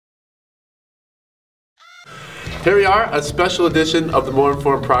Here we are, a special edition of the Morin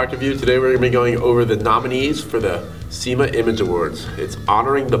product review. Today we're going to be going over the nominees for the SIMA Image Awards. It's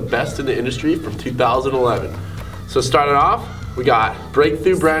honoring the best in the industry from 2011. So starting off, we got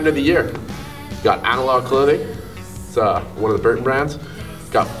Breakthrough Brand of the Year. We got Analog Clothing. It's one of the Burton brands.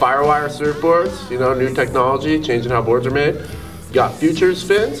 Got Firewire surfboards, new technology, changing how boards are made. Got Futures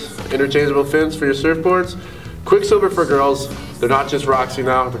fins, interchangeable fins for your surfboards. Quicksilver for girls. They're not just Roxy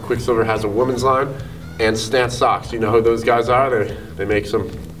now, the Quicksilver has a women's line. And Stance Socks, you know who those guys are? They make some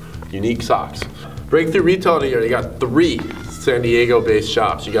unique socks. Breakthrough Retail of the Year, you got 3 San Diego-based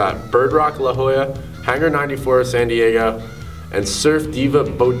shops. You got Bird Rock La Jolla, Hangar 94 San Diego, and Surf Diva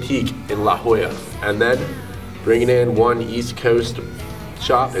Boutique in La Jolla. And then bringing in one East Coast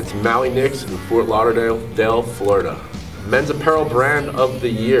shop, it's Maui Nicks in Fort Lauderdale, Florida. Men's Apparel Brand of the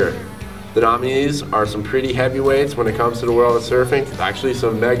Year. The nominees are some pretty heavyweights when it comes to the world of surfing. Actually,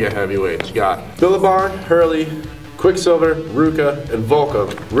 some mega heavyweights. You got Billabong, Hurley, Quicksilver, Ruka, and Volcom.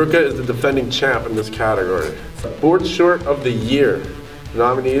 Ruka is the defending champ in this category. Board Short of the Year. The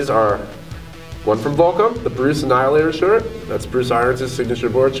nominees are one from Volcom, the Bruce Annihilator short. That's Bruce Irons' signature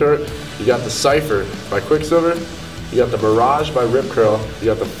board short. You got the Cypher by Quicksilver. You got the Mirage by Rip Curl. You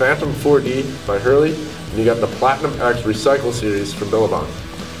got the Phantom 4D by Hurley. And you got the Platinum X Recycle Series from Billabong.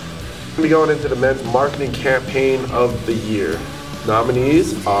 We're going into the men's marketing campaign of the year.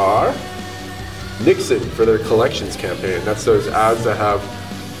 Nominees are Nixon for their collections campaign. That's those ads that have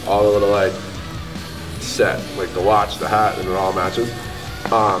all the little set, like the watch, the hat, and it all matches.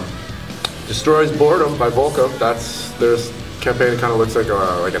 Destroys Boredom by Volcom. That's their campaign. It kind of looks like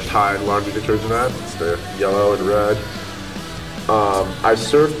a Tide laundry detergent ad. It's the yellow and red. I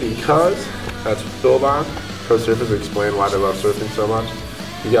Surf Because. That's Billabong. Pro surfers explain why they love surfing so much.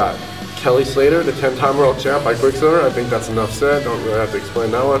 You got Kelly Slater, the 10-time world champ by Quicksilver. I think that's enough said. Don't really have to explain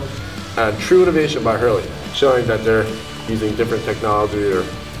that one. And True Innovation by Hurley, showing that they're using different technology or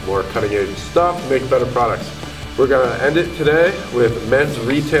more cutting-edge stuff to make better products. We're going to end it today with Men's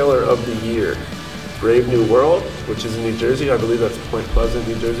Retailer of the Year. Brave New World, which is in New Jersey. I believe that's Point Pleasant,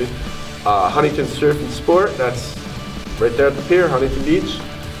 New Jersey. Huntington Surf and Sport, that's right there at the pier, Huntington Beach.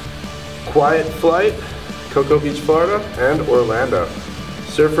 Quiet Flight, Cocoa Beach, Florida, and Orlando.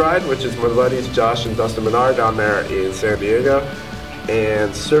 Surf Ride, which is my buddies Josh and Dustin Menard down there in San Diego, and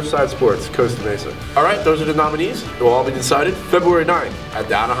Surfside Sports, Costa Mesa. All right, those are the nominees. It will all be decided February 9th at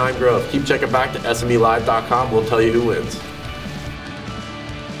the Anaheim Grove. Keep checking back to smelive.com. We'll tell you who wins.